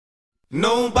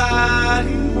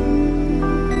Nobody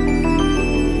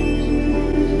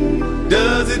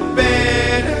does it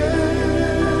better.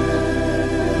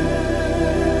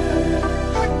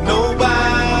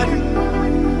 Nobody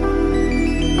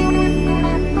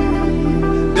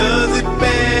does it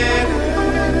better.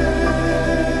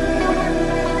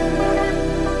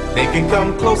 They can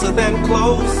come closer than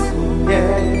close,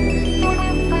 yeah.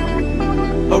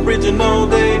 Original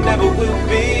they never will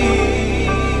be.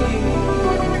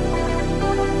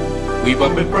 We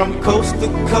bumpin' from coast to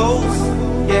coast,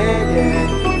 yeah, yeah.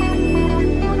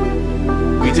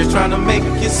 We just tryna make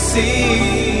you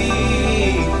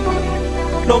see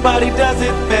nobody does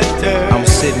it better. I'm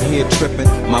sitting here tripping,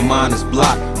 my mind is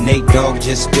blocked. Nate Dogg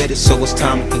just spit it, so it's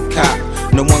time to concoct.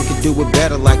 No one can do it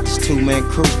better like this two-man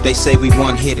crew. They say we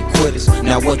one here to quitters.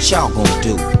 Now what y'all gonna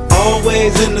do?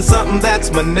 Always into something, that's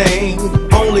my name.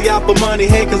 Only out for money,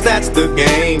 hey, cause that's the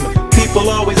game. People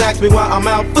always ask me why I'm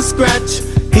out for scratch.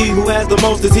 He who has the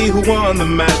most is he who won the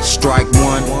match. Strike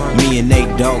one, me and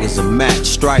Nate Dogg is a match.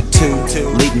 Strike two,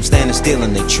 leave them standing still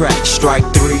in their track. Strike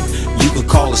three, you could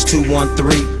call us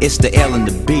 213. It's the L and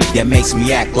the B that makes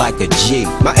me act like a G.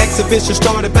 My exhibition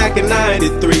started back in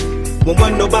 '93, when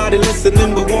wasn't nobody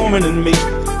listening but warmer than me.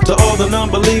 To all the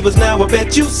non-believers now I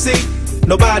bet you see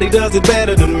nobody does it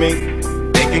better than me.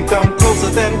 They can come closer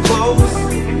than close,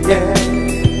 yeah.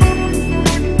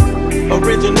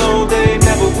 Original they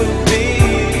never will be.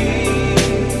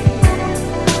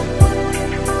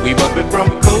 We bumpin' from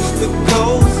coast to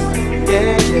coast,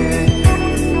 yeah, yeah.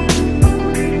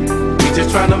 We just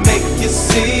tryna make you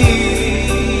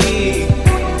see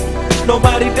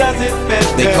nobody does it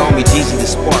better. They call me Jeezy the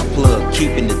spark plug,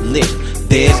 keeping it lit.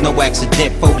 There's no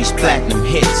accident for these platinum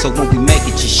hits. So when we make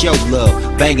it, you show love,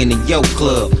 banging in your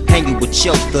club, hanging with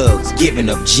your thugs, giving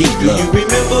up G love. Do you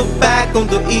remember back on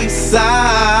the east side,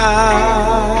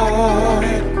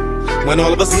 when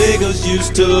all of us niggas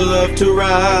used to love to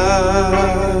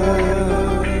ride?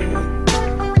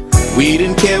 We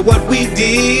didn't care what we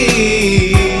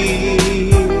did.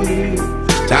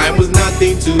 Time was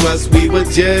nothing to us, we were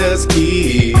just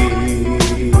kids.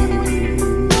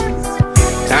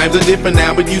 Times are different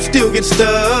now, but you still get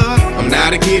stuck. I'm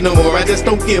not a kid no more, I just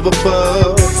don't give a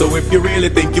fuck. So if you really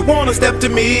think you wanna step to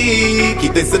me,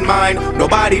 keep this in mind,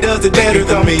 nobody does it better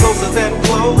than me. Closer than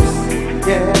close,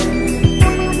 yeah.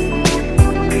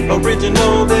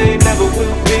 Original they never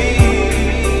will be.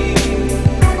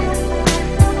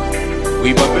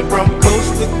 We bumpin' from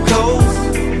coast to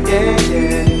coast, yeah,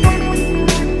 yeah.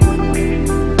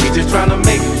 We just tryna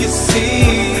make you see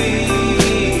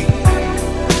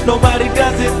nobody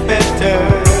does it better.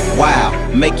 Wow,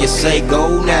 make you say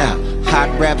go now. Hot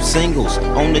rap singles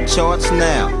on the charts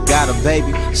now. Got a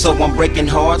baby, so I'm breaking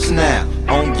hearts now.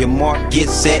 On your mark, get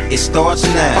set, it starts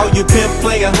now. All you pimp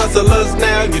playin' hustlers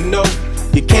now, you know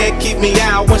you can't keep me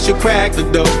out once you crack the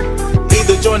door.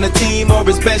 Either join the team or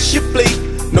it's best you flee.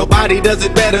 Nobody does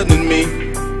it better than me.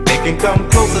 They can come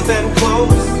closer than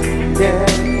close, yeah.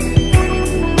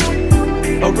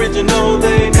 Original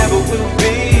they never will.